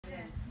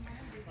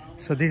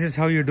So this is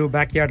how you do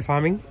backyard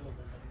farming.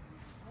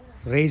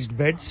 Raised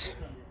beds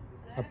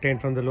obtained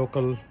from the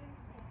local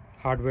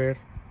hardware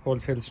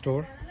wholesale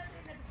store.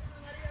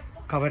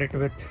 Cover it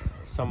with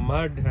some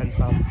mud and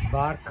some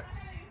bark.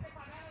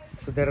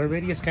 So there are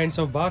various kinds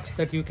of barks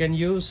that you can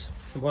use.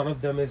 One of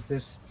them is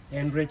this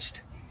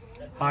enriched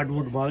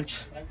hardwood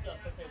mulch.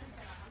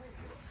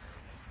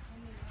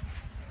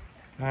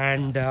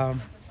 And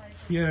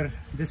here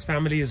this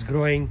family is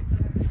growing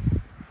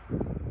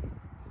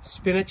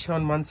spinach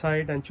on one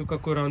side and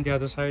chukakura on the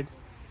other side.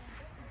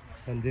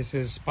 And this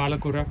is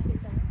palakura.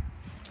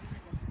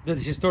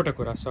 This is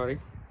totakura, sorry,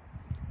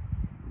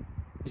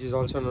 which is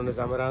also known as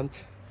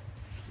amaranth.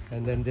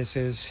 And then this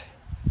is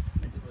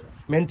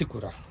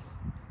mentikura,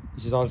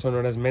 which is also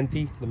known as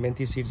menti. The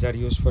menti seeds are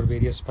used for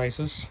various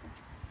spices.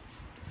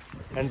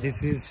 And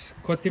this is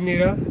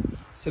kotimira,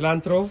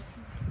 cilantro,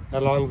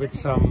 along with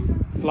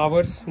some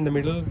flowers in the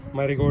middle,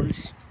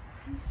 marigolds.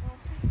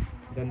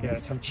 Then there are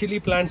some chili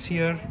plants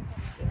here,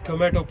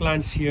 tomato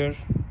plants here.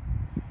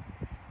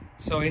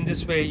 So in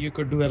this way you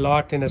could do a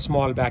lot in a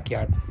small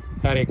backyard.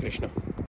 Hare Krishna.